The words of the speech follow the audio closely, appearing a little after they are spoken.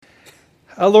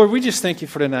Lord, we just thank you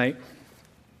for tonight.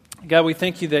 God, we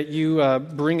thank you that you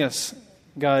bring us,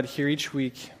 God, here each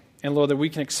week. And Lord, that we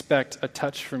can expect a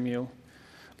touch from you.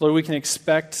 Lord, we can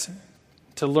expect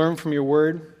to learn from your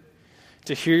word,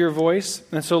 to hear your voice.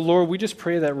 And so, Lord, we just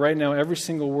pray that right now, every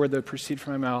single word that would proceed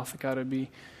from my mouth, God, would be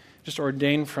just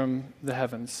ordained from the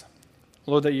heavens.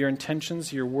 Lord, that your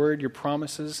intentions, your word, your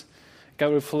promises,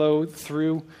 God, would flow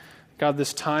through, God,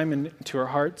 this time and into our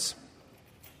hearts.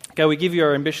 God, we give you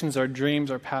our ambitions, our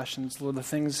dreams, our passions, Lord, the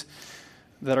things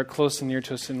that are close and near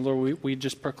to us. And Lord, we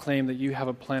just proclaim that you have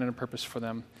a plan and a purpose for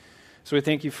them. So we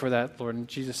thank you for that, Lord. In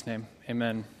Jesus' name,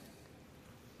 amen.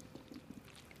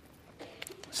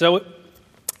 So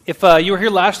if you were here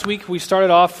last week, we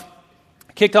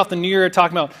kicked off the new year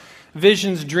talking about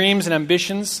visions, dreams, and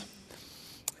ambitions.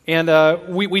 And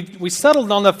we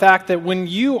settled on the fact that when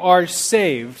you are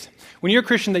saved, when you're a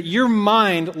Christian, that your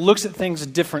mind looks at things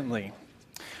differently.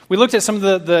 We looked at some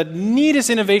of the neatest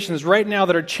innovations right now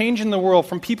that are changing the world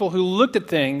from people who looked at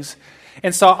things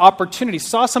and saw opportunity,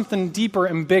 saw something deeper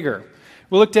and bigger.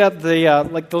 We looked at the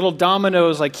little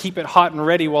dominoes, like keep it hot and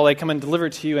ready while they come and deliver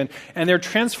it to you, and they're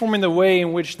transforming the way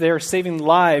in which they're saving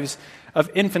lives of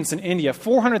infants in India.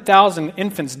 400,000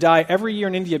 infants die every year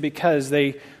in India because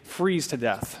they freeze to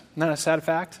death. Isn't that a sad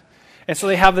fact? And so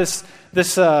they have this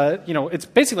it's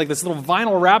basically like this little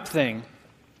vinyl wrap thing.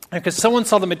 Because someone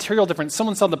saw the material different,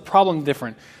 someone saw the problem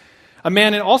different. A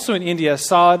man also in India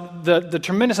saw the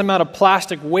tremendous amount of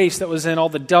plastic waste that was in all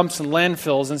the dumps and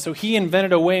landfills, and so he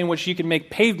invented a way in which you can make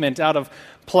pavement out of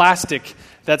plastic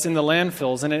that's in the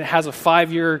landfills, and it has a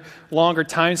 5-year longer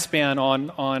time span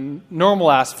on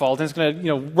normal asphalt, and it's going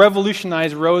to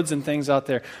revolutionize roads and things out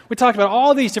there. We talked about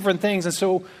all these different things, and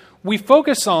so we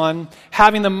focus on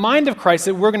having the mind of Christ,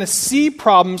 that we're going to see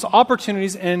problems,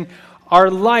 opportunities, and our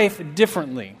life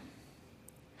differently.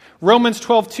 Romans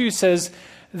 12:2 says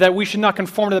that we should not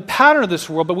conform to the pattern of this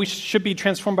world, but we should be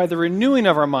transformed by the renewing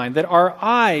of our mind, that our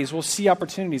eyes will see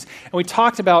opportunities. And we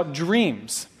talked about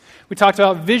dreams. We talked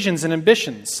about visions and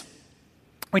ambitions.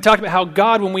 We talked about how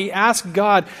God, when we ask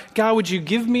God, would you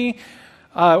give me,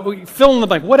 fill in the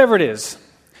blank, whatever it is.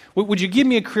 Would you give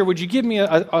me a career? Would you give me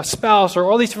a spouse? Or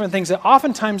all these different things, that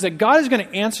oftentimes that God is going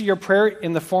to answer your prayer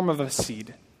in the form of a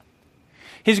seed.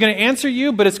 He's going to answer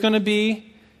you, but it's going to be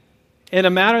in a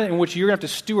manner in which you're going to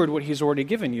have to steward what he's already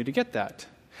given you to get that.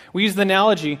 We use the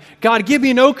analogy, God, give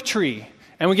me an oak tree.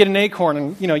 And we get an acorn.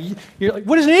 And, you're like,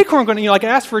 what is an acorn going to, I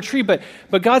ask for a tree. But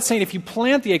God's saying, if you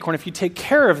plant the acorn, if you take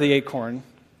care of the acorn,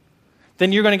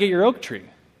 then you're going to get your oak tree.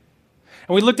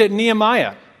 And we looked at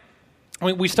Nehemiah.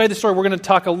 We studied the story. We're going to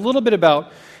talk a little bit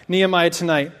about Nehemiah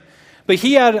tonight. But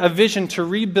he had a vision to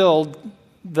rebuild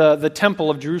the temple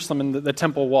of Jerusalem and the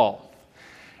temple wall.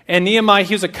 And Nehemiah,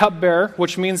 he was a cupbearer,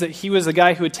 which means that he was the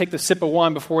guy who would take the sip of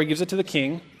wine before he gives it to the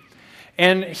king.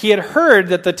 And he had heard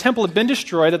that the temple had been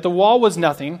destroyed, that the wall was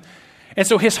nothing. And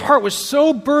so his heart was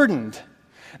so burdened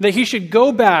that he should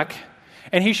go back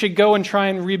and he should go and try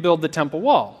and rebuild the temple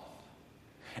wall.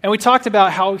 And we talked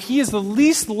about how he is the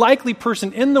least likely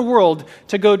person in the world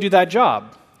to go do that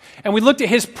job. And we looked at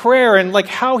his prayer and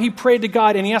how he prayed to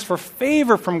God, and he asked for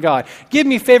favor from God. Give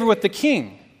me favor with the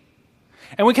king.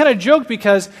 And we kind of joked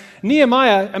because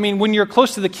Nehemiah, when you're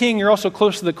close to the king, you're also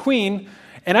close to the queen.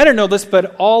 And I didn't know this,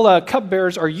 but all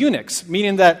cupbearers are eunuchs,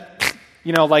 meaning that,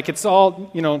 it's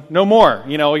all, no more.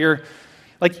 You're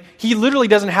he literally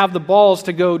doesn't have the balls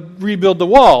to go rebuild the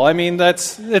wall.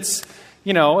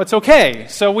 It's okay.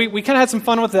 So we kind of had some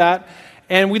fun with that.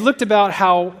 And we looked about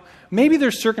how maybe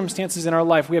there's circumstances in our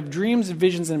life. We have dreams,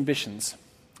 visions, and ambitions,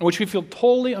 which we feel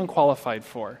totally unqualified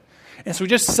for. And so we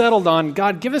just settled on,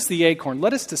 God, give us the acorn.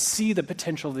 Let us to see the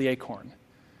potential of the acorn.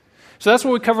 So that's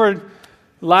what we covered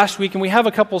last week. And we have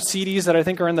a couple CDs that I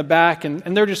think are in the back.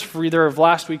 And they're just free. They're of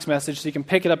last week's message. So you can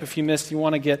pick it up if you missed. You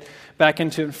want to get back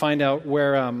into it and find out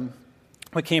where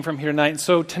what came from here tonight. And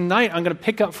so tonight I'm going to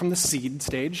pick up from the seed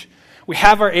stage. We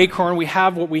have our acorn. We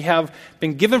have what we have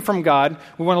been given from God.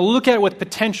 We want to look at it with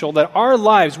potential, that our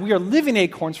lives, we are living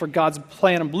acorns for God's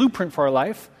plan and blueprint for our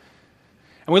life.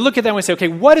 And we look at that and we say, okay,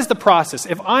 what is the process?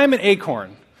 If I'm an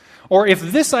acorn, or if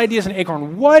this idea is an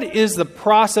acorn, what is the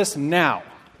process now?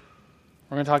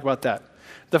 We're going to talk about that.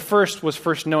 The first was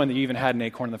first knowing that you even had an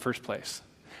acorn in the first place.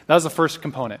 That was the first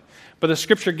component. But the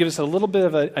scripture gives us a little bit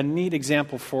of a neat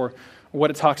example for what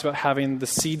it talks about having the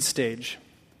seed stage.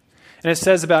 And it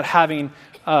says about having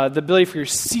the ability for your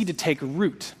seed to take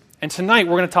root. And tonight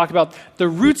we're going to talk about the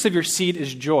roots of your seed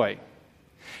is joy.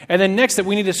 And then next, that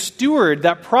we need to steward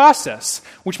that process,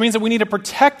 which means that we need to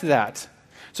protect that.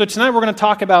 So tonight we're going to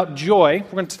talk about joy.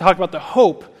 We're going to talk about the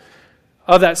hope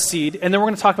of that seed. And then we're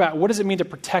going to talk about what does it mean to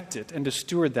protect it and to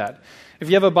steward that. If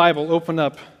you have a Bible, open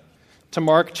up to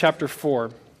Mark chapter 4.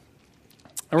 And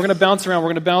we're going to bounce around. We're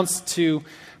going to bounce to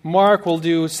Mark, we'll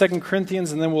do 2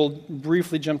 Corinthians, and then we'll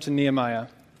briefly jump to Nehemiah.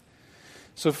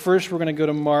 So first we're going to go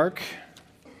to Mark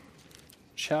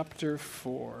chapter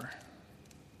 4.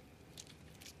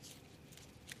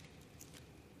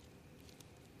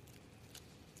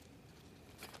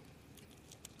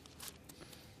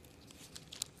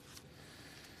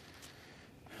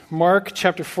 Mark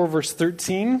chapter 4, verse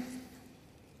 13.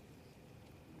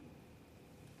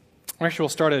 Actually, we'll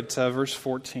start at verse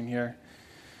 14 here.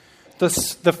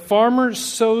 The farmer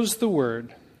sows the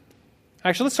word.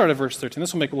 Actually, let's start at verse 13.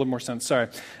 This will make a little more sense. Sorry.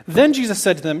 Then Jesus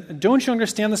said to them, "Don't you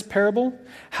understand this parable?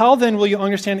 How then will you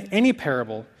understand any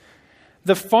parable?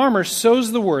 The farmer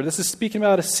sows the word." This is speaking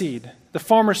about a seed. The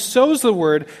farmer sows the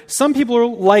word. Some people are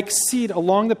like seed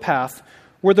along the path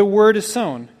where the word is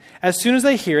sown. As soon as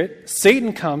they hear it,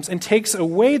 Satan comes and takes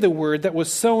away the word that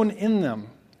was sown in them.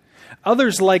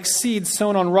 Others, like seeds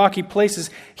sown on rocky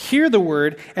places, hear the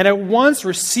word and at once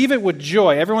receive it with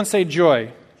joy. Everyone say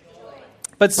joy.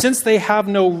 But since they have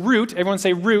no root, everyone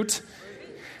say root,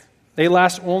 they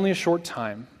last only a short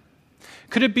time.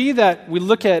 Could it be that we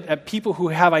look at people who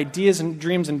have ideas and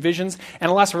dreams and visions, and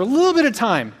it lasts for a little bit of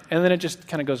time, and then it just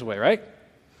kind of goes away, right?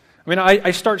 I mean, I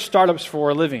start startups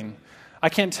for a living. I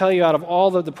can't tell you out of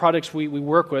all the projects we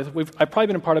work with, I've probably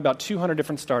been a part of about 200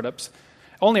 different startups.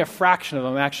 Only a fraction of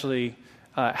them actually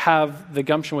have the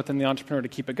gumption within the entrepreneur to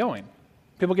keep it going.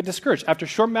 People get discouraged. After a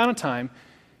short amount of time,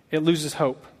 it loses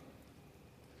hope.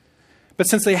 But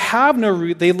since they have no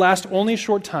root, they last only a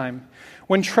short time.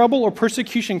 When trouble or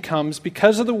persecution comes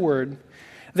because of the word,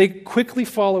 they quickly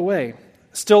fall away.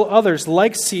 Still others,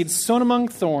 like seeds sown among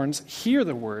thorns, hear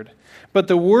the word. But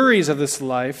the worries of this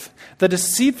life, the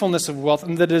deceitfulness of wealth,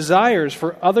 and the desires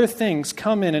for other things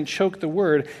come in and choke the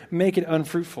word, make it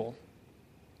unfruitful.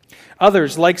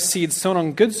 Others, like seeds sown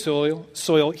on good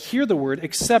soil, hear the word,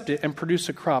 accept it, and produce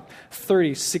a crop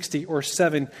 30, 60, or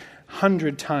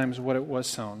 700 times what it was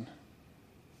sown.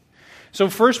 So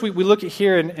first we look at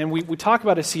here and we talk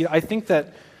about a seed. I think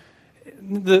that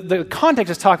the context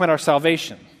is talking about our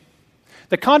salvation.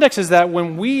 The context is that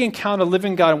when we encounter a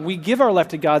living God and we give our life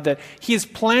to God, that He has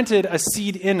planted a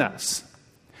seed in us.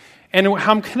 And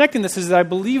how I'm connecting this is that I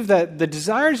believe that the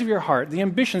desires of your heart, the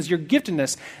ambitions, your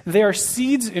giftedness, they are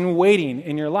seeds in waiting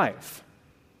in your life.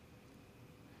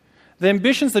 The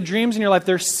ambitions, the dreams in your life,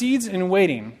 they're seeds in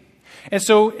waiting. And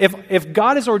so if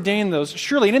God has ordained those,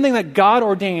 surely anything that God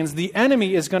ordains, the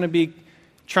enemy is going to be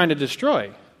trying to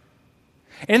destroy.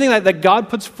 Anything that God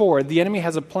puts forward, the enemy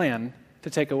has a plan to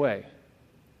take away.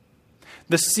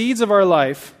 The seeds of our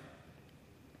life,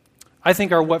 I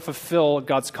think, are what fulfill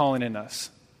God's calling in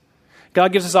us.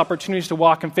 God gives us opportunities to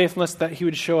walk in faithfulness that He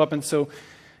would show up, and so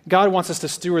God wants us to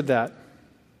steward that.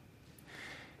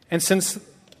 And since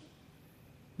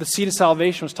the seed of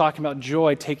salvation was talking about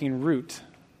joy taking root,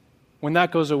 when that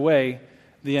goes away,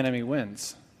 the enemy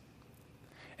wins.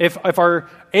 If our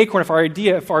acorn, if our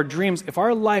idea, if our dreams, if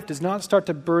our life does not start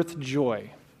to birth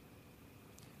joy,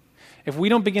 if we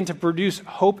don't begin to produce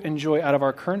hope and joy out of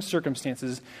our current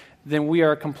circumstances, then we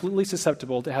are completely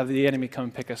susceptible to have the enemy come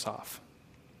and pick us off.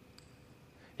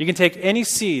 You can take any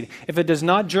seed. If it does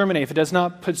not germinate, if it does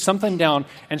not put something down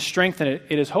and strengthen it,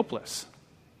 it is hopeless.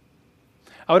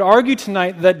 I would argue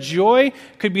tonight that joy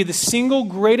could be the single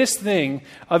greatest thing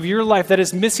of your life that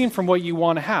is missing from what you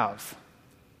want to have.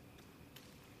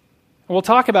 And we'll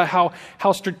talk about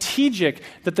how strategic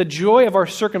that the joy of our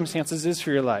circumstances is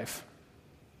for your life.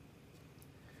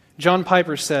 John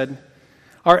Piper said,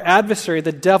 "Our adversary,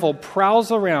 the devil,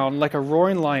 prowls around like a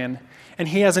roaring lion, and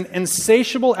he has an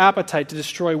insatiable appetite to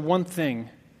destroy one thing,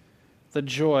 the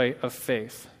joy of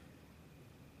faith."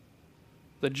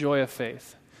 The joy of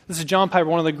faith. This is John Piper,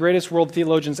 one of the greatest world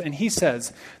theologians, and he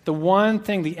says, the one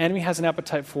thing the enemy has an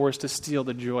appetite for is to steal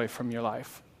the joy from your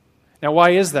life. Now,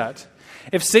 why is that?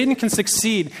 If Satan can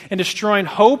succeed in destroying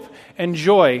hope and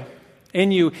joy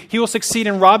in you, he will succeed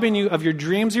in robbing you of your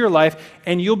dreams of your life,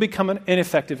 and you'll become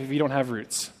ineffective if you don't have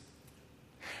roots.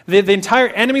 The entire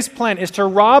enemy's plan is to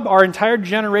rob our entire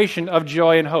generation of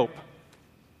joy and hope.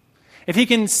 If he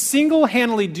can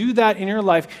single-handedly do that in your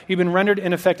life, you've been rendered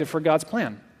ineffective for God's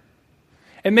plan.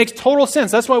 It makes total sense.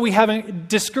 That's why we have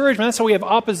discouragement. That's why we have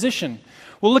opposition.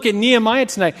 We'll look at Nehemiah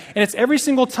tonight, and it's every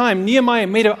single time Nehemiah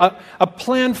made a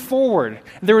plan forward,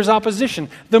 there was opposition.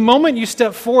 The moment you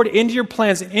step forward into your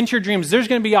plans, into your dreams, there's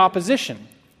going to be opposition.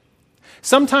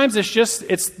 Sometimes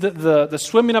it's the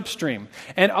swimming upstream,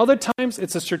 and other times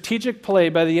it's a strategic play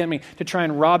by the enemy to try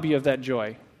and rob you of that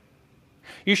joy.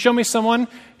 You show me someone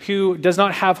who does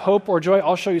not have hope or joy,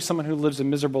 I'll show you someone who lives a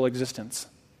miserable existence.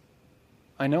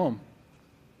 I know him.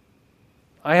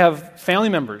 I have family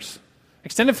members,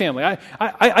 extended family.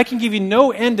 I can give you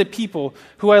no end to people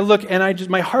who I look and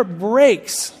my heart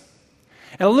breaks.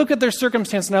 And I look at their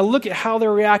circumstance and I look at how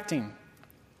they're reacting.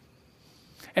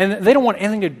 And they don't want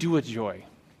anything to do with joy.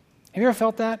 Have you ever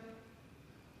felt that?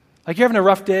 Like you're having a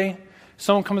rough day,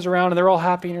 someone comes around and they're all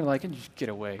happy and you're like, just get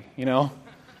away, And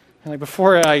like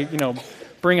before I,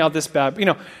 bring out this bad,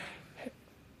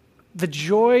 the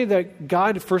joy that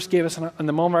God first gave us in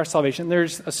the moment of our salvation,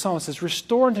 there's a song that says,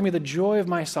 restore unto me the joy of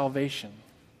my salvation.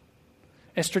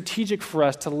 It's strategic for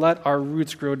us to let our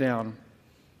roots grow down.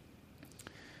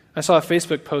 I saw a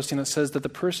Facebook posting that says that the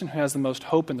person who has the most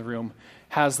hope in the room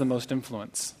has the most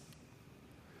influence.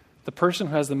 The person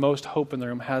who has the most hope in the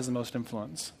room has the most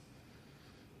influence.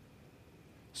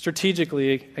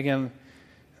 Strategically, again,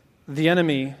 the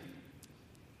enemy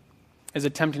is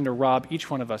attempting to rob each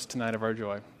one of us tonight of our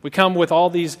joy. We come with all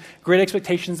these great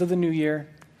expectations of the new year.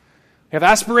 We have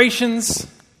aspirations.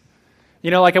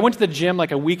 Like I went to the gym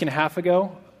like a week and a half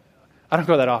ago. I don't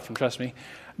go that often, trust me.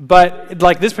 But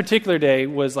like this particular day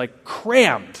was like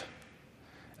crammed.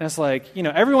 And it's like,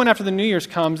 everyone after the New Year's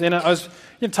comes, and I was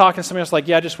talking to somebody else like,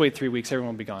 yeah, just wait 3 weeks,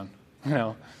 everyone will be gone.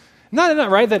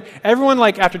 Not right? That everyone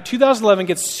like after 2011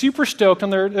 gets super stoked on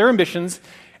their ambitions,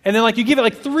 and then like you give it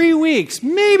like 3 weeks,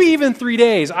 maybe even 3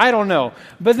 days, I don't know.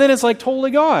 But then it's like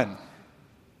totally gone.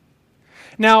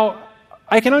 Now,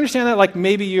 I can understand that like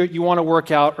maybe you want to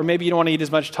work out, or maybe you don't want to eat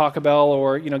as much Taco Bell,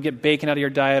 or get bacon out of your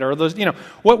diet, or those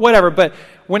whatever. But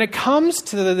when it comes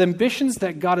to the ambitions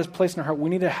that God has placed in our heart, we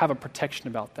need to have a protection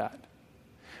about that.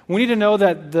 We need to know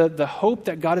that the hope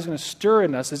that God is going to stir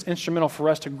in us is instrumental for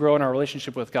us to grow in our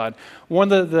relationship with God.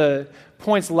 One of the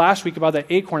points last week about that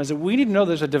acorn is that we need to know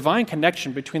there's a divine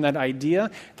connection between that idea,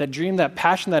 that dream, that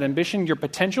passion, that ambition, your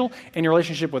potential, and your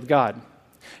relationship with God.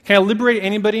 Can I liberate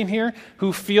anybody in here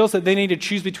who feels that they need to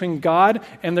choose between God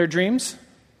and their dreams?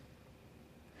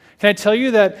 Can I tell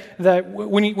you that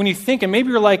when you think, and maybe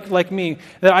you're like me,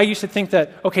 that I used to think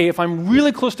that, okay, if I'm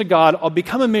really close to God, I'll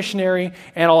become a missionary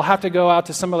and I'll have to go out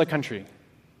to some other country.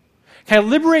 Can I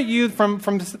liberate you from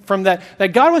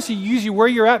that God wants to use you where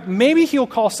you're at? Maybe he'll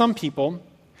call some people,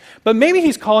 but maybe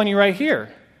he's calling you right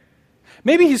here.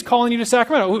 Maybe he's calling you to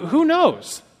Sacramento. Who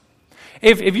knows?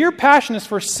 If your passion is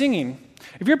for singing,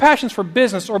 if your passion is for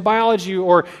business or biology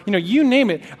or, you name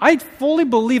it, I fully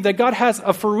believe that God has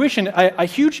a fruition, a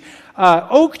huge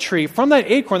oak tree from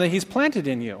that acorn that he's planted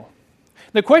in you.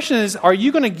 The question is, are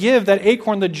you going to give that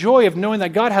acorn the joy of knowing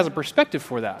that God has a perspective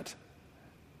for that?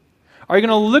 Are you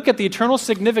going to look at the eternal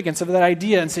significance of that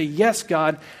idea and say, yes,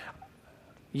 God,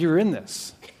 you're in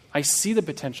this. I see the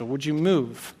potential. Would you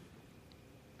move?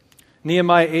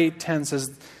 Nehemiah 8:10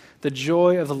 says, the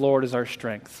joy of the Lord is our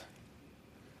strength.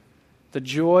 The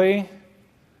joy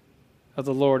of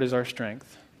the Lord is our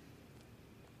strength.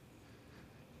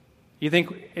 You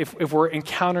think if we're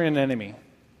encountering an enemy,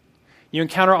 you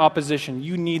encounter opposition,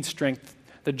 you need strength.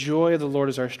 The joy of the Lord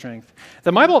is our strength.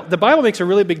 The Bible makes a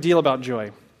really big deal about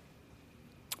joy.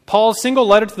 Paul's single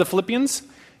letter to the Philippians,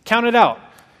 count it out.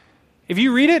 If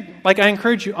you read it, like I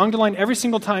encourage you, underline every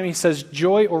single time he says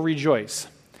joy or rejoice.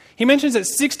 He mentions it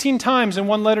 16 times in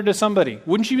one letter to somebody.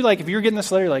 Wouldn't you be like, if you're getting this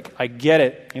letter, you're like, I get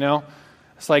it,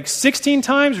 It's like 16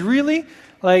 times, really?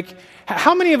 Like,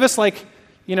 how many of us,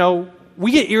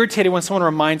 we get irritated when someone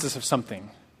reminds us of something.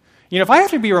 If I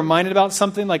have to be reminded about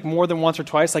something like more than once or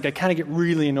twice, I kind of get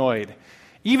really annoyed,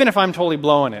 even if I'm totally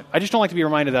blowing it. I just don't like to be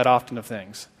reminded that often of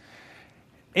things.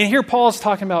 And here Paul's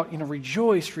talking about,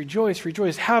 rejoice, rejoice,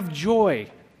 rejoice, have joy.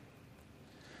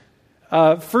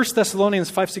 1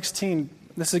 Thessalonians 5:16,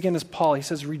 this again is Paul. He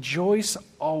says, rejoice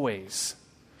always.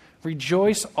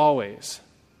 Rejoice always.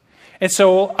 And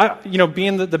so,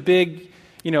 being the big,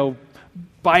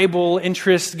 Bible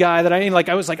interest guy that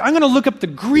I was like, I'm going to look up the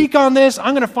Greek on this.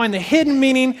 I'm going to find the hidden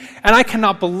meaning. And I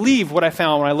cannot believe what I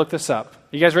found when I looked this up.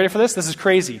 You guys ready for this? This is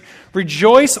crazy.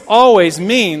 Rejoice always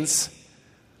means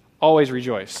always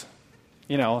rejoice.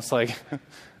 It's like,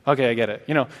 okay, I get it.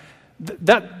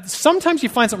 That sometimes you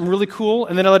find something really cool,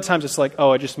 and then other times it's like,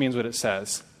 oh, it just means what it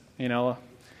says.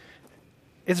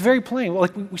 It's very plain. Well,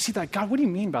 we see that, God, what do you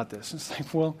mean about this? It's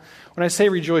like, well, when I say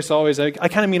rejoice always, I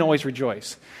kind of mean always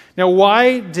rejoice. Now,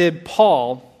 why did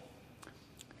Paul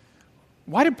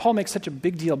make such a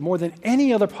big deal, more than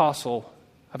any other apostle,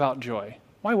 about joy?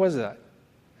 Why was that?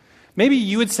 Maybe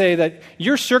you would say that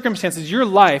your circumstances, your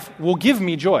life, will give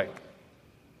me joy.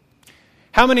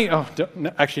 How many,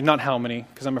 actually not how many,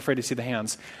 because I'm afraid to see the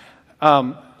hands.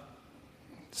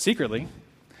 Secretly,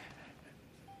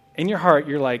 in your heart,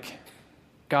 you're like,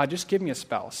 God, just give me a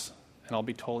spouse, and I'll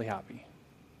be totally happy.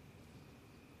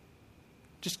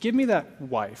 Just give me that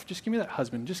wife. Just give me that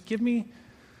husband. Just give me,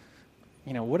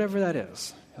 whatever that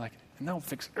is. You're like, and that'll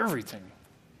fix everything.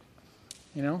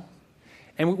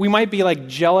 And we might be like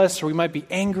jealous, or we might be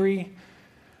angry,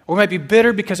 or we might be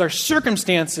bitter because our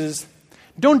circumstances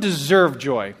don't deserve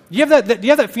joy. Do you have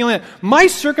that feeling that my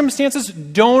circumstances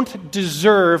don't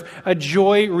deserve a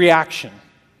joy reaction?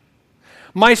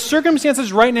 My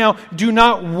circumstances right now do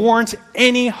not warrant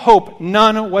any hope,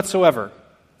 none whatsoever.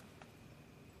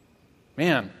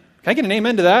 Man, can I get an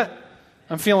amen to that?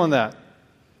 I'm feeling that.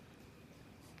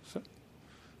 So,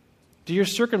 do you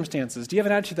have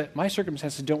an attitude that my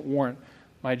circumstances don't warrant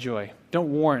my joy, don't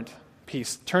warrant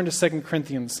peace? Turn to 2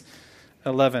 Corinthians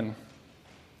 11.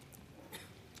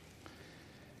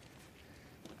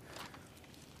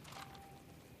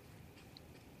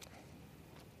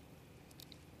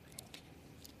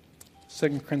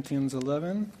 Second Corinthians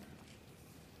 11.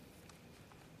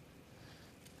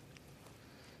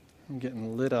 I'm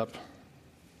getting lit up.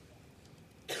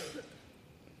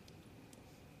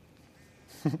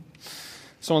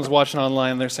 Someone's watching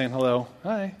online. They're saying hello.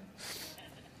 Hi.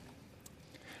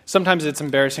 Sometimes it's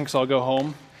embarrassing because I'll go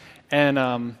home.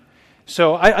 And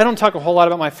so I don't talk a whole lot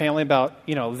about my family about,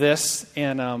 this.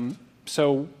 And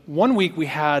so one week we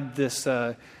had this,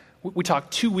 we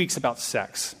talked 2 weeks about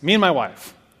sex, me and my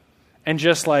wife. And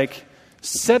just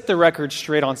set the record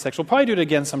straight on sex. We'll probably do it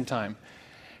again sometime.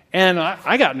 And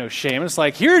I got no shame. It's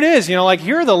like, here it is, here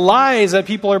are the lies that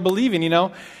people are believing,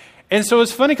 And so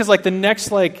it's funny because the next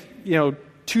 2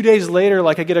 days later,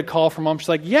 I get a call from mom. She's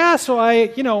like, yeah, so I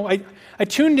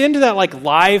tuned into that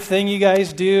live thing you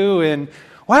guys do, and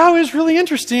wow, it was really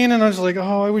interesting. And I was like,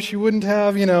 oh, I wish you wouldn't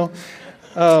have,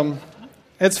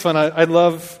 It's fun. I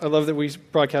love that we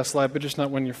broadcast live, but just not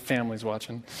when your family's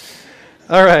watching.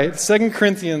 All right, 2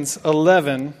 Corinthians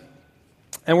 11,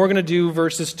 and we're going to do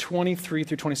verses 23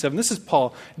 through 27. This is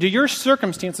Paul. Do your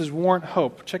circumstances warrant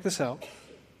hope? Check this out.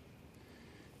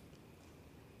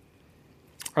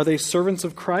 Are they servants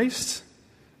of Christ?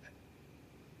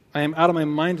 I am out of my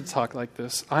mind to talk like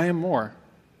this. I am more.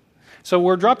 So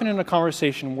we're dropping in a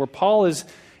conversation where Paul is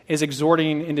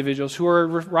exhorting individuals who are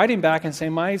writing back and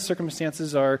saying, my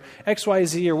circumstances are X, Y,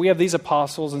 Z, or we have these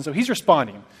apostles, and so he's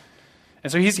responding.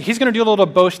 And so he's going to do a little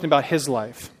boasting about his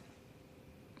life.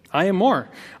 I am more.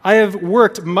 I have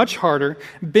worked much harder,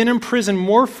 been in prison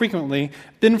more frequently,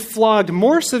 been flogged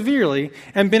more severely,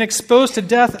 and been exposed to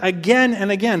death again and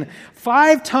again.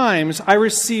 5 times I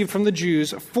received from the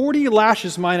Jews 40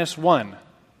 lashes minus 1.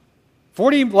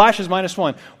 40 lashes minus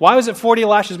 1. Why was it 40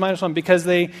 lashes minus 1? Because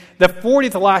the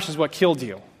 40th lash is what killed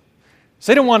you.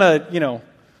 So they don't want to,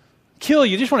 kill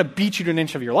you. They just want to beat you to an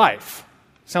inch of your life.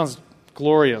 Sounds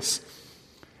glorious.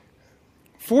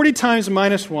 40 times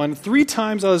minus 1. 3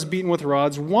 times I was beaten with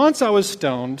rods. Once I was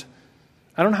stoned.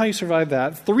 I don't know how you survived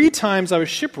that. 3 times I was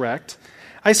shipwrecked.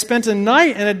 I spent a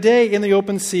night and a day in the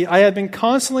open sea. I have been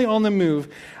constantly on the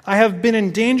move. I have been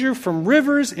in danger from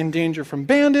rivers, in danger from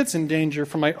bandits, in danger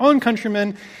from my own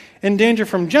countrymen, in danger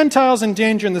from Gentiles, in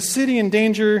danger in the city, in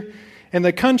danger in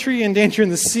the country, in danger in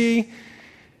the sea,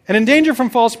 and in danger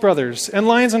from false brothers, and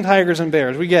lions and tigers and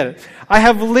bears. We get it. I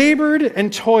have labored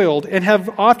and toiled and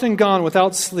have often gone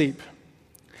without sleep.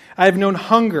 I have known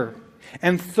hunger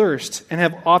and thirst and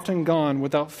have often gone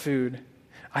without food.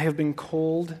 I have been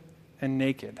cold and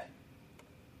naked.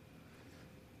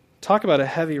 Talk about a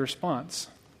heavy response.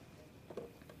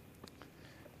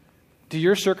 Do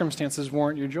your circumstances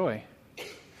warrant your joy?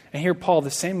 And here Paul,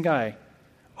 the same guy,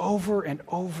 over and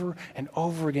over and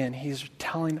over again, he's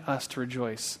telling us to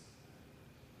rejoice.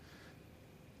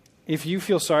 If you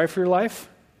feel sorry for your life,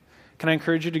 can I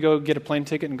encourage you to go get a plane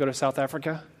ticket and go to South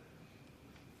Africa?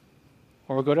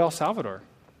 Or go to El Salvador?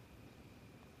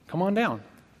 Come on down.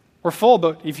 We're full,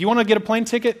 but if you want to get a plane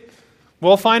ticket,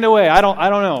 we'll find a way. I don't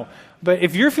know. But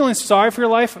if you're feeling sorry for your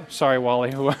life, sorry,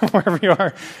 Wally, wherever you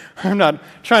are, I'm not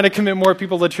trying to commit more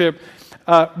people to the trip,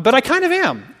 but I kind of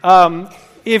am.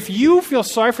 If you feel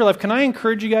sorry for your life, can I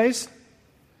encourage you guys?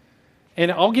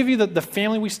 And I'll give you the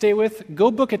family we stay with.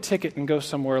 Go book a ticket and go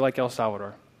somewhere like El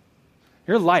Salvador.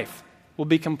 Your life will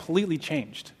be completely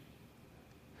changed.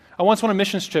 I once went on a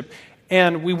missions trip,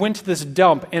 and we went to this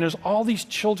dump, and there's all these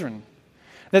children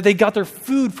that they got their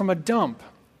food from a dump.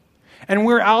 And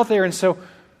we're out there, and so,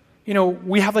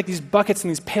 we have these buckets and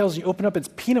these pails. You open up, it's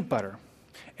peanut butter.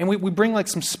 And we bring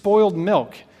some spoiled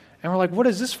milk. And we're like, what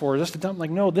is this for? Is this the dump?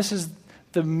 No, this is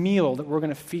the meal that we're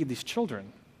going to feed these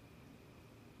children.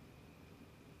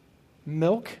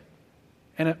 Milk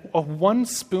and a 1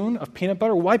 spoon of peanut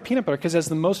butter. Why peanut butter? Because it has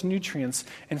the most nutrients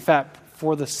and fat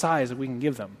for the size that we can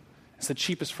give them. It's the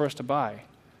cheapest for us to buy.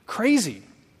 Crazy.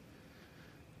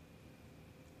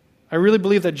 I really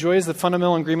believe that joy is the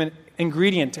fundamental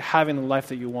ingredient to having the life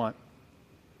that you want.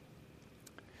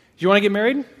 you want to get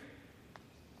married?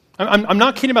 I'm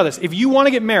not kidding about this. If you want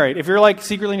to get married, if you're like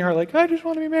secretly in your heart like, I just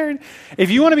want to be married. If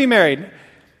you want to be married,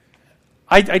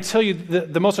 I tell you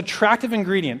the most attractive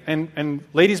ingredient, and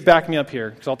ladies back me up here,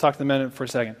 because I'll talk to the men for a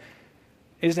second,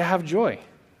 is to have joy.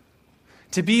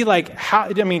 To be like,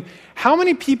 how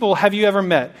many people have you ever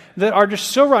met that are just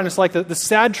so rotten? It's like the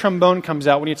sad trombone comes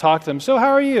out when you talk to them. So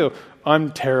how are you?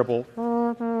 I'm terrible.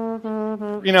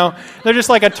 They're just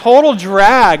like a total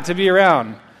drag to be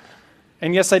around.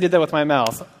 And yes, I did that with my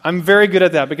mouth. I'm very good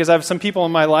at that because I have some people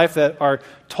in my life that are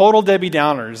total Debbie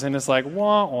Downers, and it's like,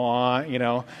 wah, wah,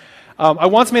 I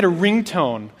once made a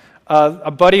ringtone,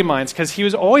 a buddy of mine's, because he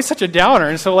was always such a downer,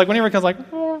 and so like whenever it comes like,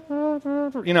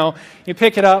 you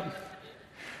pick it up.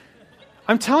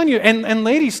 I'm telling you, and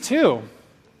ladies too,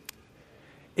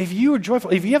 if you are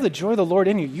joyful, if you have the joy of the Lord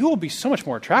in you, you will be so much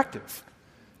more attractive.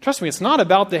 Trust me, it's not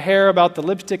about the hair, about the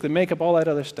lipstick, the makeup, all that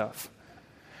other stuff.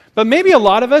 But maybe a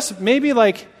lot of us, maybe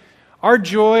like our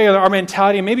joy or our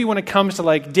mentality, maybe when it comes to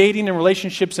like dating and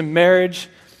relationships and marriage,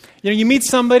 you meet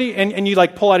somebody and you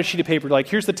like pull out a sheet of paper, like,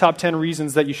 here's the top 10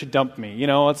 reasons that you should dump me.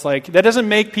 It's like, that doesn't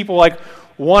make people like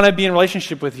want to be in a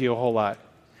relationship with you a whole lot.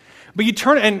 But you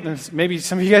turn, and maybe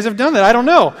some of you guys have done that, I don't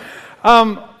know.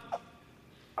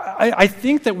 I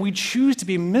think that we choose to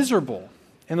be miserable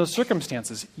in those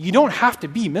circumstances. You don't have to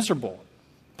be miserable.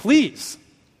 Please.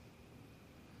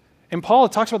 And Paul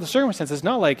talks about the circumstances. It's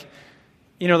not like,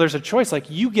 there's a choice. Like,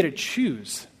 you get to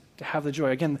choose to have the joy.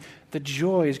 Again, the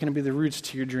joy is going to be the roots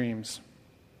to your dreams.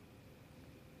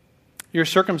 Your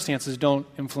circumstances don't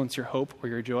influence your hope or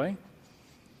your joy.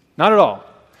 Not at all.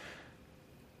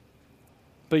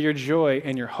 But your joy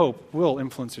and your hope will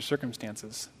influence your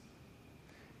circumstances.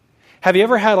 Have you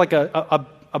ever had like a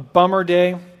bummer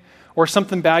day or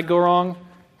something bad go wrong,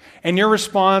 and your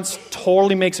response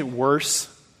totally makes it worse?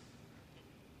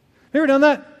 You ever done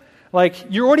that? Like,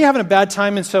 you're already having a bad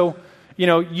time, and so,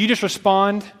 you just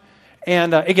respond,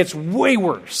 and it gets way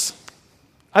worse.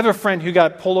 I have a friend who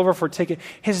got pulled over for a ticket.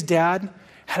 His dad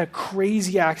had a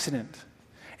crazy accident,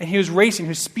 and he was racing, he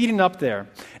was speeding up there.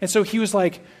 And so he was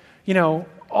like,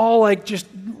 all like just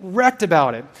wrecked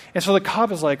about it. And so the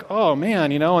cop is like, oh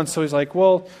man, and so he's like,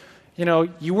 well,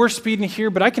 you were speeding here,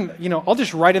 but I can, I'll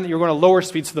just write in that you're going to lower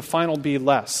speed so the fine will be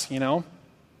less, And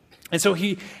so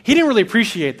he didn't really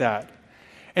appreciate that.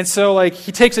 And so like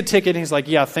he takes a ticket and he's like,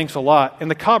 yeah, thanks a lot.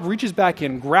 And the cop reaches back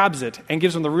in, grabs it, and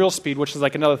gives him the real speed, which is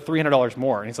like another $300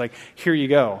 more. And he's like, here you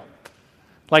go.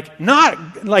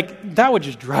 That would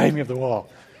just drive me up the wall,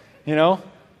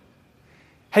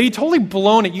 Have you totally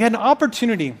blown it? You had an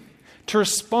opportunity to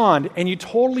respond, and you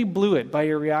totally blew it by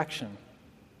your reaction.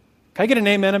 Can I get an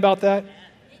amen about that?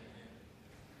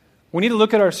 We need to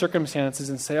look at our circumstances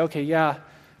and say, okay, yeah,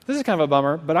 this is kind of a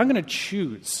bummer, but I'm going to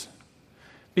choose.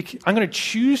 I'm going to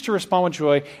choose to respond with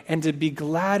joy and to be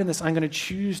glad in this. I'm going to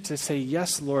choose to say,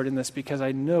 yes, Lord, in this, because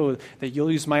I know that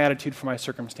you'll use my attitude for my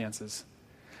circumstances.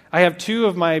 I have two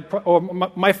of my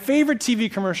favorite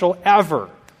TV commercial ever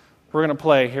we're going to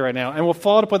play here right now, and we'll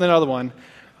follow it up with another one.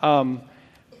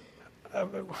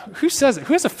 Who says it?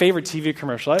 Who has a favorite TV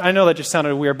commercial? I know that just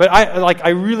sounded weird, but I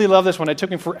really love this one. It took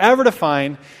me forever to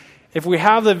find. If we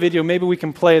have the video, maybe we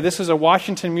can play. This is a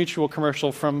Washington Mutual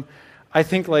commercial from, I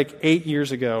think, like 8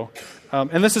 years ago.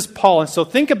 And this is Paul. And so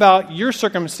think about your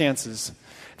circumstances.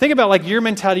 Think about like your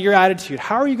mentality, your attitude.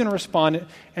 How are you going to respond?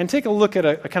 And take a look at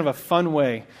a kind of a fun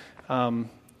way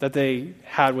that they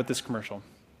had with this commercial.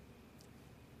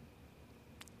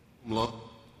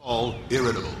 All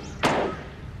irritable.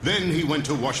 Then he went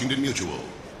to Washington Mutual.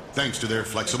 Thanks to their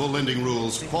flexible lending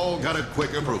rules, Paul got a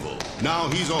quick approval. Now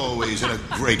he's always in a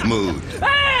great mood.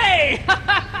 Hey!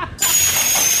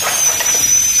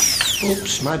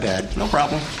 Oops, my bad. No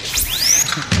problem.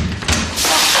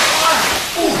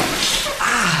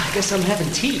 I guess I'm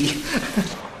having tea.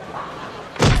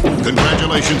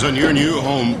 Congratulations on your new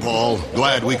home, Paul.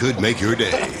 Glad we could make your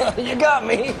day. You got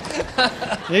me.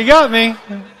 You got me.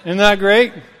 Isn't that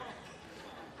great?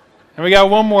 And we got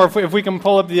one more if we can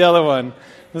pull up the other one.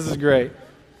 This is great.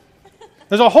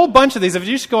 There's a whole bunch of these. If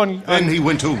you just go on... Then he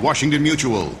went to Washington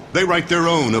Mutual. They write their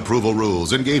own approval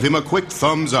rules and gave him a quick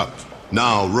thumbs up.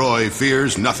 Now Roy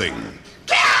fears nothing.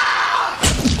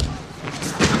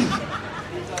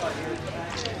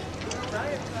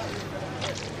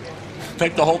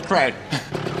 Take the whole crate.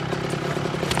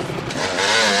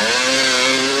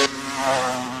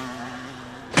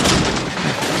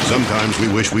 Sometimes we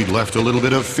wish we'd left a little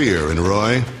bit of fear in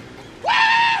Roy.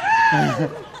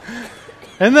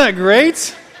 Isn't that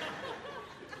great?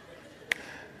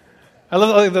 I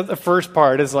love the first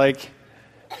part is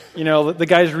the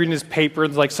guy's reading his paper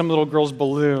and it's like some little girl's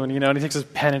balloon, and he takes his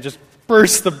pen and just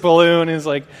bursts the balloon. And it's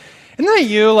like, isn't that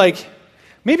you? Like,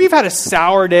 maybe you've had a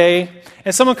sour day,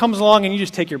 and someone comes along and you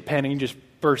just take your pen and you just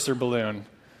burst their balloon.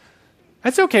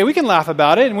 That's okay. We can laugh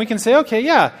about it, and we can say, okay,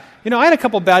 yeah, I had a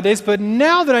couple bad days, but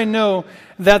now that I know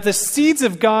that the seeds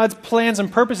of God's plans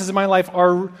and purposes in my life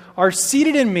are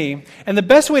seeded in me, and the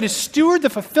best way to steward the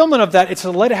fulfillment of that is to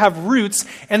let it have roots,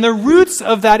 and the roots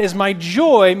of that is my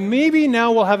joy, maybe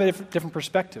now we'll have a different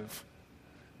perspective.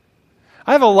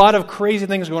 I have a lot of crazy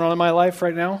things going on in my life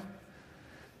right now,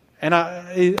 and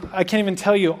I can't even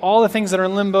tell you all the things that are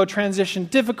in limbo, transition,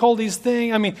 difficulties,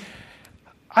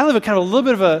 I live a little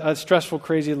bit of a stressful,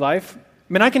 crazy life.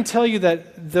 I can tell you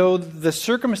that though the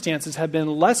circumstances have been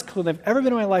less cool than they've ever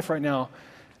been in my life right now,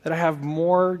 that I have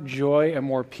more joy and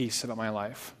more peace about my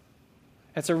life.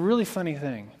 It's a really funny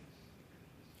thing.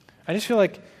 I just feel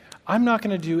like I'm not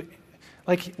going to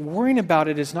worrying about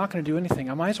it is not going to do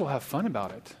anything. I might as well have fun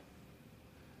about it.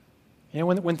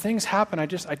 When things happen, I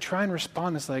try and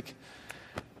respond. It's like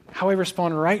how I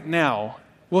respond right now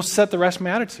will set the rest of my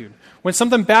attitude. When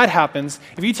something bad happens,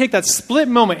 if you take that split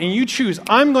moment and you choose,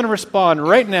 I'm going to respond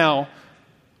right now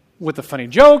with a funny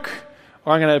joke,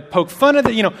 or I'm going to poke fun at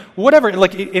it, whatever.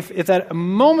 Like if that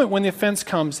moment when the offense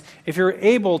comes, if you're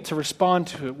able to respond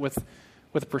to it with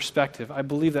a perspective, I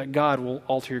believe that God will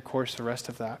alter your course the rest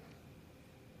of that.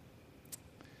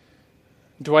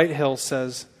 Dwight Hill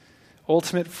says,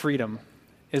 ultimate freedom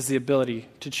is the ability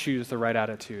to choose the right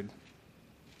attitude.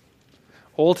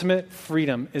 Ultimate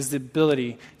freedom is the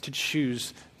ability to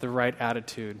choose the right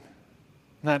attitude.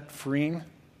 Isn't that freeing?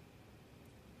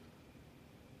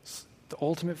 The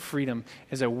ultimate freedom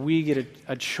is that we get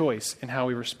a choice in how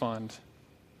we respond.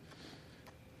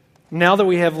 Now that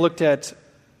we have looked at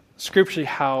scripturally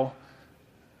how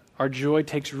our joy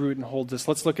takes root and holds us,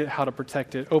 let's look at how to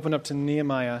protect it. Open up to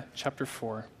Nehemiah chapter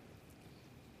 4.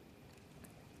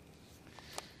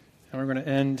 And we're going to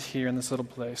end here in this little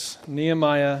place.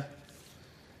 Nehemiah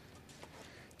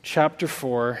chapter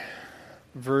 4,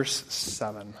 verse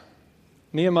 7.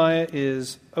 Nehemiah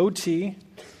is OT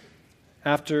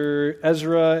after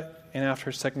Ezra and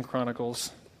after 2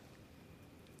 Chronicles.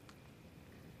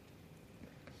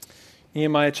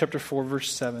 Nehemiah chapter 4,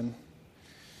 verse 7.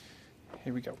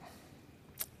 Here we go.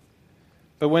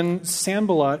 But when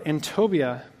Sanballat and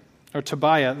Tobiah,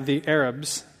 the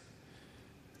Arabs,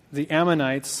 the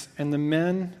Ammonites, and the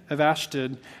men of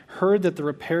Ashdod heard that the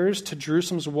repairs to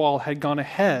Jerusalem's wall had gone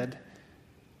ahead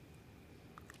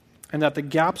and that the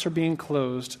gaps are being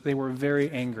closed, they were very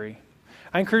angry.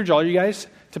 I encourage all you guys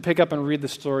to pick up and read the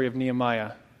story of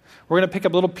Nehemiah. We're going to pick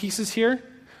up little pieces here,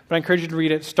 but I encourage you to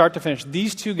read it start to finish.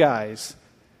 These two guys,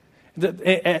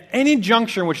 at any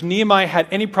juncture in which Nehemiah had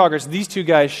any progress, these two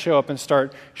guys show up and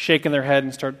start shaking their head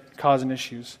and start causing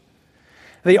issues.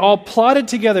 They all plotted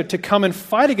together to come and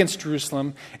fight against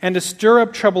Jerusalem and to stir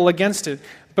up trouble against it.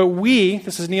 But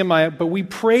this is Nehemiah, but we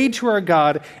prayed to our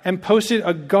God and posted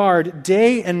a guard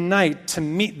day and night to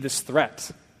meet this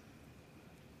threat.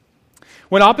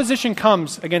 When opposition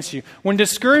comes against you, when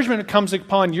discouragement comes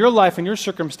upon your life and your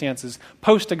circumstances,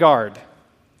 post a guard.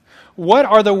 What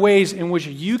are the ways in which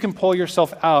you can pull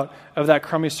yourself out of that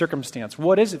crummy circumstance?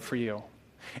 What is it for you?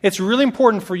 It's really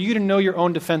important for you to know your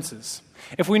own defenses.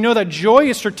 If we know that joy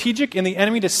is strategic in the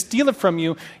enemy to steal it from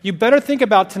you, you better think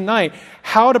about tonight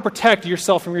how to protect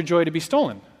yourself from your joy to be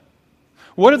stolen.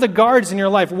 What are the guards in your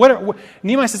life?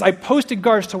 Nehemiah says, I posted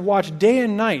guards to watch day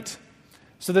and night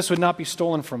so this would not be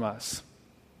stolen from us.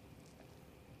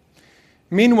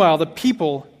 Meanwhile, the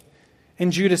people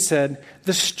in Judah said,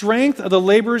 the strength of the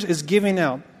laborers is giving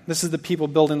out. This is the people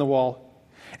building the wall.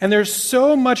 And there's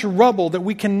so much rubble that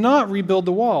we cannot rebuild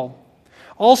the wall.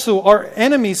 Also, our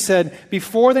enemies said,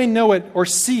 before they know it or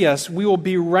see us, we will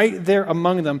be right there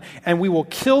among them, and we will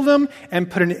kill them and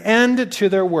put an end to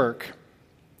their work.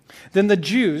 Then the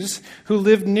Jews who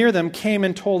lived near them came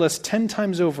and told us 10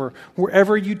 times over,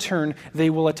 wherever you turn, they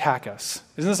will attack us.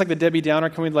 Isn't this like the Debbie Downer?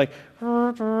 Can we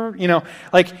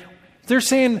they're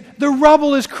saying, the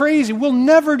rubble is crazy. We'll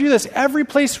never do this. Every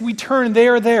place we turn, they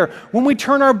are there. When we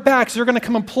turn our backs, they're going to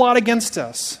come and plot against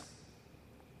us.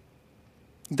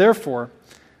 Therefore,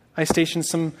 I stationed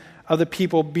some of the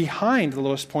people behind the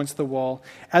lowest points of the wall,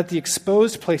 at the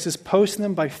exposed places, posting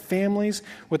them by families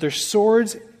with their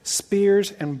swords,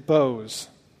 spears, and bows.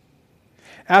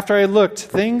 After I looked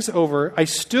things over, I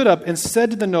stood up and said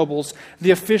to the nobles,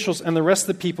 the officials, and the rest of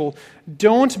the people,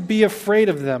 don't be afraid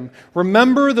of them.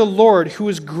 Remember the Lord, who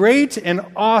is great and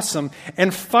awesome,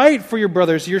 and fight for your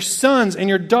brothers, your sons and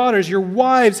your daughters, your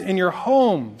wives and your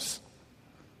homes.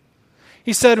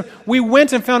 He said, we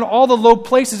went and found all the low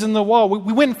places in the wall.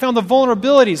 We went and found the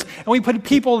vulnerabilities, and we put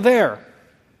people there.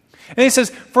 And he says,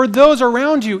 for those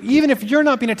around you, even if you're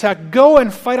not being attacked, go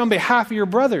and fight on behalf of your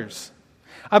brothers.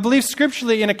 I believe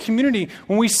scripturally in a community,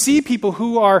 when we see people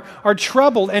who are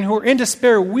troubled and who are in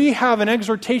despair, we have an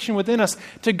exhortation within us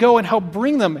to go and help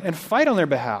bring them and fight on their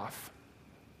behalf.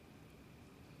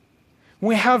 When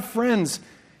we have friends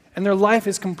and their life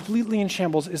is completely in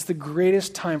shambles, it's the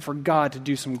greatest time for God to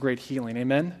do some great healing.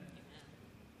 Amen?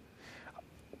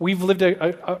 We've lived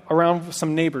around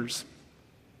some neighbors.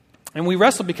 And we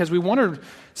wrestled because we wondered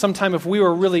sometime if we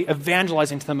were really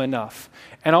evangelizing to them enough.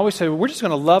 And I always say, we're just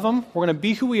going to love them. We're going to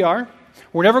be who we are.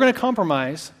 We're never going to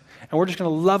compromise. And we're just going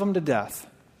to love them to death.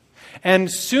 And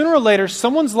sooner or later,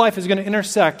 someone's life is going to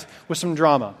intersect with some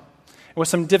drama, with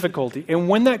some difficulty. And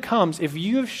when that comes, if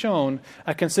you have shown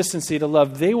a consistency to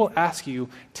love, they will ask you,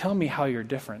 tell me how you're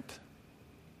different.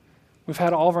 We've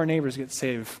had all of our neighbors get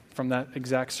saved from that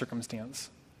exact circumstance.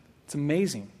 It's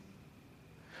amazing.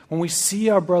 When we see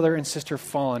our brother and sister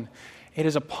fallen, it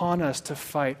is upon us to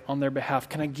fight on their behalf.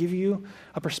 Can I give you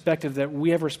a perspective that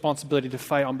we have a responsibility to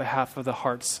fight on behalf of the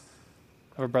hearts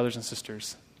of our brothers and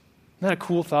sisters? Isn't that a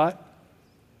cool thought?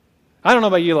 I don't know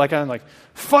about you, I'm like,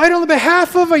 fight on the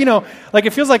behalf of, like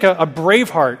it feels like a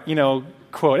Braveheart,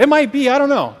 quote. It might be, I don't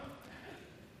know.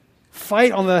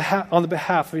 Fight on the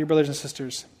behalf of your brothers and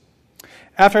sisters.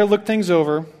 After I looked things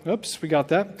over, we got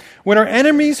that. When our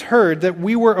enemies heard that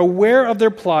we were aware of their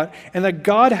plot and that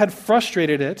God had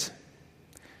frustrated it,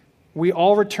 we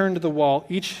all returned to the wall,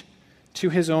 each to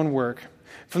his own work.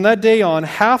 From that day on,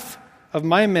 half of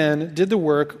my men did the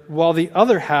work, while the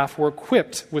other half were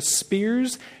equipped with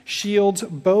spears, shields,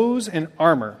 bows, and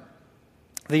armor.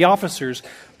 The officers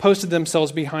posted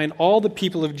themselves behind all the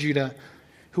people of Judah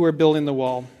who were building the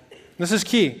wall. This is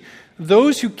key.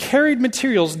 Those who carried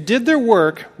materials did their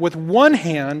work with one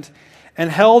hand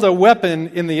and held a weapon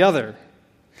in the other.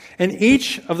 And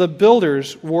each of the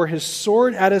builders wore his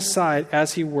sword at his side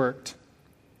as he worked.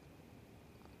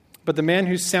 But the man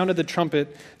who sounded the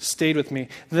trumpet stayed with me.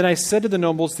 Then I said to the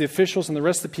nobles, the officials, and the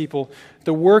rest of the people,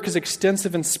 the work is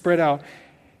extensive and spread out,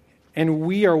 and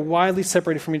we are widely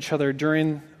separated from each other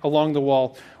along the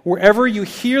wall. Wherever you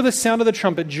hear the sound of the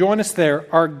trumpet, join us there.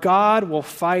 Our God will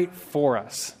fight for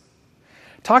us.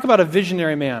 Talk about a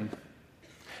visionary man.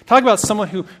 Talk about someone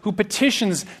who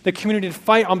petitions the community to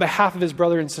fight on behalf of his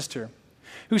brother and sister.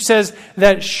 Who says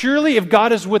that surely if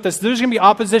God is with us, there's going to be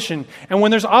opposition. And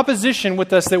when there's opposition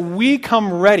with us, that we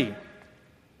come ready.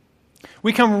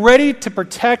 We come ready to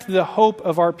protect the hope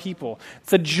of our people.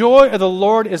 The joy of the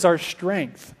Lord is our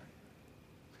strength.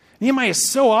 Nehemiah is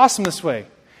so awesome this way.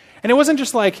 And it wasn't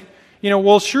just like,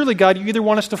 surely God, you either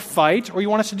want us to fight or you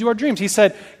want us to do our dreams. He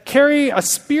said, carry a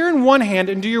spear in one hand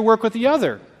and do your work with the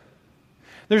other.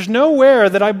 There's nowhere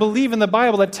that I believe in the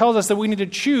Bible that tells us that we need to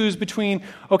choose between,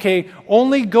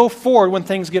 only go forward when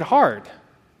things get hard.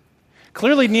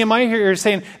 Clearly, Nehemiah here is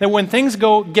saying that when things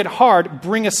get hard,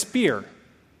 bring a spear.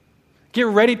 Get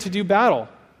ready to do battle.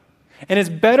 And it's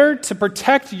better to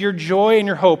protect your joy and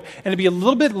your hope and to be a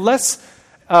little bit less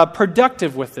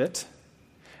productive with it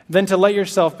than to let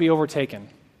yourself be overtaken.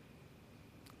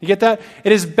 You get that?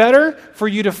 It is better for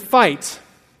you to fight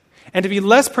and to be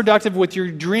less productive with your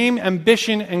dream,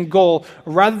 ambition, and goal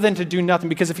rather than to do nothing.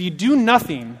 Because if you do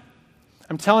nothing,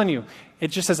 I'm telling you, it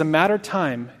just is a matter of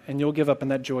time and you'll give up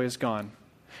and that joy is gone.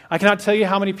 I cannot tell you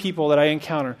how many people that I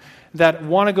encounter that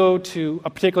want to go to a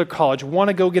particular college, want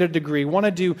to go get a degree, want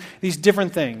to do these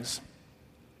different things.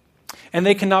 And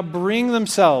they cannot bring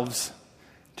themselves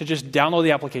to just download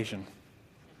the application.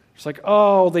 It's like,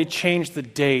 they changed the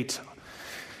date.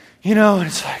 And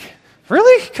it's like,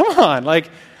 really? Come on. Like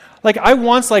I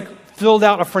once filled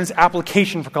out a friend's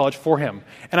application for college for him.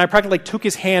 And I practically took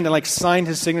his hand and signed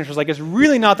his signatures. It's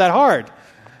really not that hard.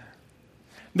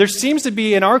 There seems to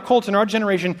be in our culture, in our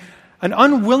generation, an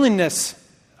unwillingness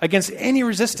against any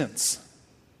resistance.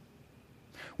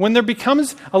 When there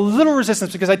becomes a little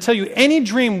resistance, because I tell you, any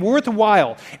dream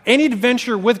worthwhile, any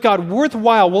adventure with God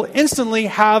worthwhile will instantly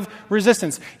have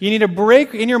resistance. You need a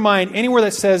break in your mind anywhere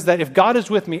that says that if God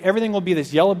is with me, everything will be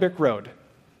this yellow brick road.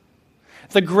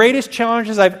 The greatest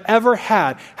challenges I've ever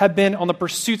had have been on the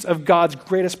pursuits of God's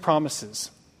greatest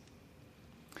promises.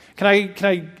 Can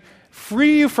I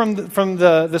free you from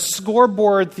the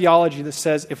scoreboard theology that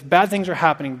says if bad things are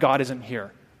happening, God isn't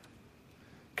here?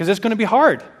 Because it's going to be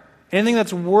hard. Anything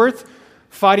that's worth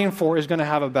fighting for is going to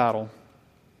have a battle.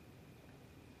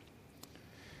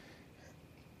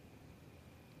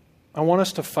 I want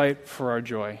us to fight for our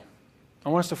joy. I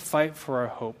want us to fight for our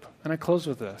hope. And I close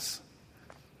with this.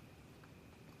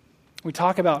 We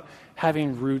talk about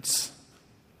having roots.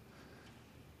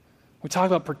 We talk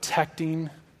about protecting.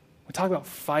 We talk about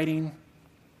fighting.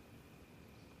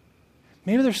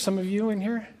 Maybe there's some of you in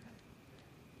here,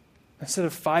 instead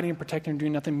of fighting and protecting and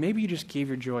doing nothing, maybe you just gave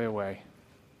your joy away.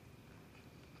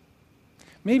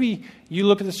 Maybe you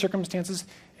look at the circumstances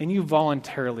and you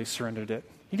voluntarily surrendered it.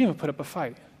 You didn't even put up a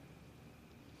fight.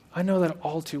 I know that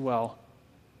all too well.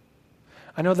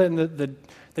 I know that in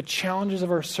the challenges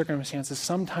of our circumstances,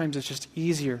 sometimes it's just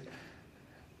easier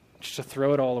just to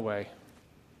throw it all away.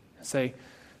 And say,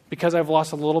 because I've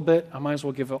lost a little bit, I might as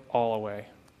well give it all away.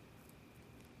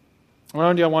 What I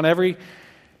want to do, I want every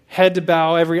head to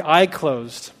bow, every eye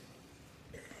closed.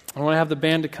 I want to have the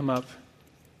band to come up.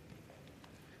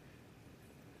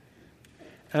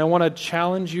 And I want to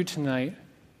challenge you tonight.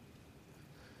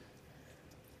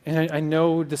 And I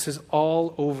know this is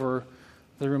all over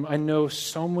the room. I know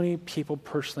so many people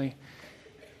personally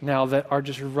now that are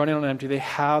just running on empty. They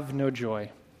have no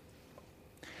joy.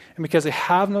 And because they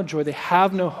have no joy, they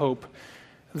have no hope,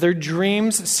 their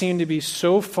dreams seem to be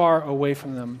so far away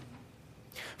from them.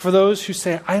 For those who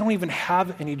say, I don't even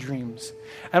have any dreams.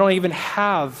 I don't even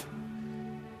have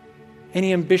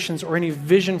any ambitions or any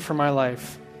vision for my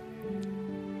life.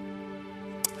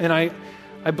 And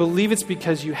I believe it's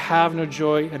because you have no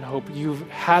joy and hope. You've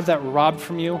had that robbed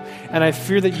from you, and I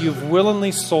fear that you've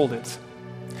willingly sold it.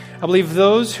 I believe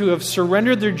those who have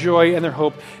surrendered their joy and their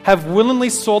hope have willingly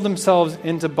sold themselves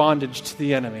into bondage to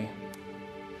the enemy.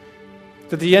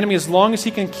 That the enemy, as long as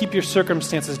he can keep your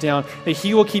circumstances down, that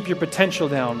he will keep your potential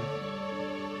down.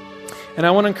 And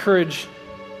I want to encourage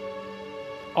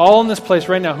all in this place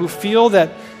right now who feel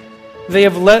that they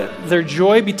have let their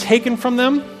joy be taken from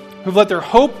them, who've let their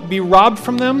hope be robbed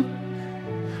from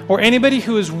them, or anybody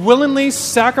who has willingly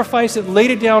sacrificed it,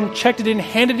 laid it down, checked it in,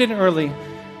 handed it in early.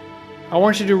 I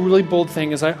want you to do a really bold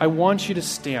thing is I want you to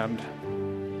stand.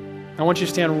 I want you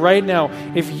to stand right now.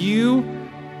 If you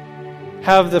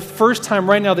have the first time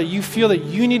right now that you feel that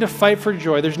you need to fight for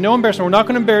joy, there's no embarrassment. We're not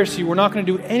going to embarrass you. We're not going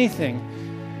to do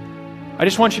anything. I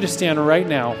just want you to stand right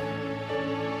now.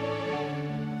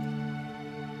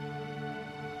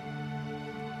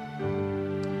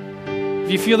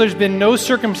 If you feel there's been no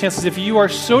circumstances, if you are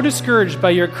so discouraged by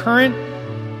your current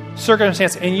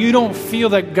circumstance and you don't feel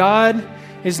that God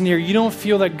is near, you don't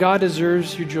feel that God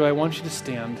deserves your joy, I want you to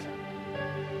stand.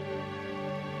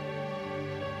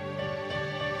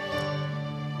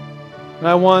 And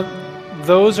I want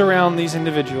those around these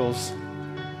individuals,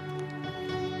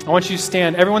 I want you to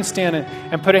stand, everyone stand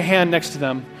and put a hand next to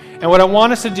them. And what I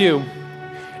want us to do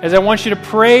is I want you to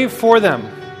pray for them.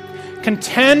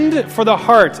 Contend for the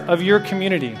heart of your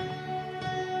community.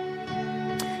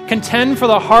 Contend for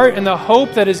the heart and the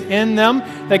hope that is in them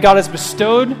that God has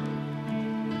bestowed.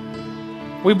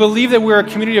 We believe that we're a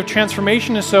community of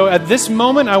transformation, and so at this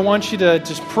moment I want you to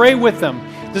just pray with them.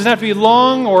 It doesn't have to be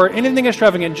long or anything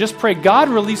extravagant. Just pray, God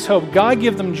release hope. God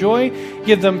give them joy.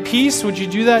 Give them peace. Would you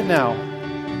do that now?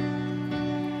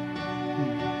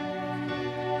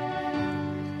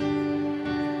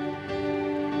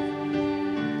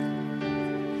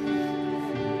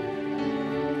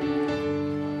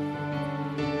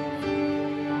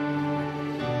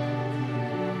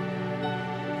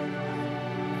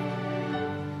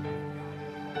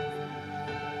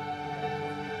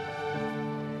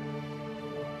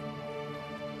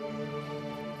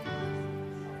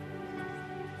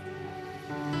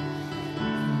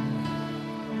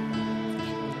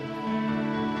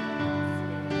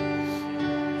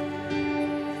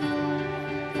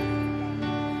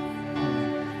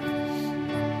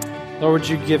 Lord, would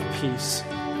you give peace?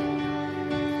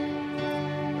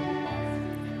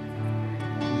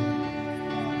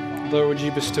 Lord, would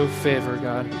you bestow favor,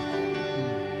 God?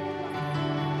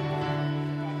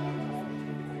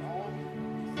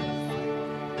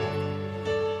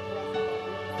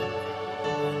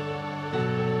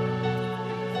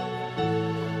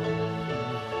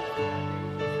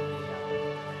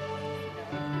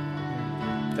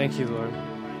 Thank you, Lord.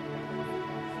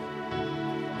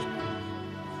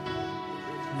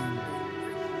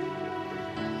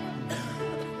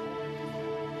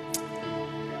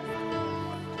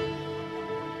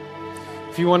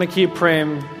 If you want to keep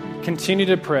praying, continue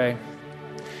to pray.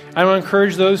 I want to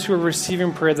encourage those who are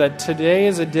receiving prayer that today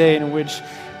is a day in which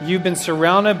you've been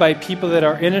surrounded by people that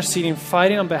are interceding,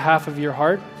 fighting on behalf of your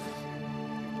heart.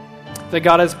 That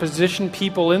God has positioned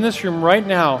people in this room right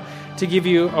now to give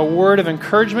you a word of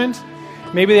encouragement.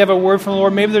 Maybe they have a word from the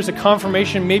Lord. Maybe there's a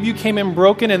confirmation. Maybe you came in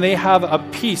broken and they have a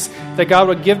peace that God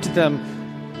would give to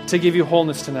them to give you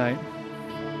wholeness tonight.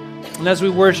 And as we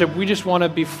worship, we just want to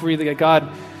be free. That God,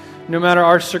 no matter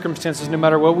our circumstances, no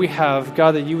matter what we have,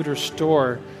 God, that you would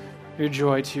restore your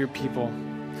joy to your people.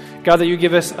 God, that you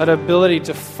give us an ability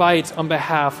to fight on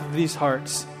behalf of these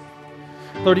hearts.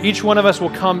 Lord, each one of us will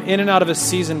come in and out of a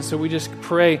season, so we just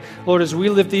pray, Lord, as we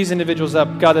lift these individuals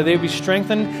up, God, that they would be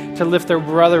strengthened to lift their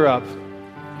brother up,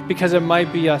 because it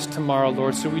might be us tomorrow,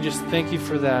 Lord. So we just thank you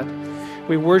for that.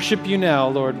 We worship you now,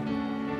 Lord.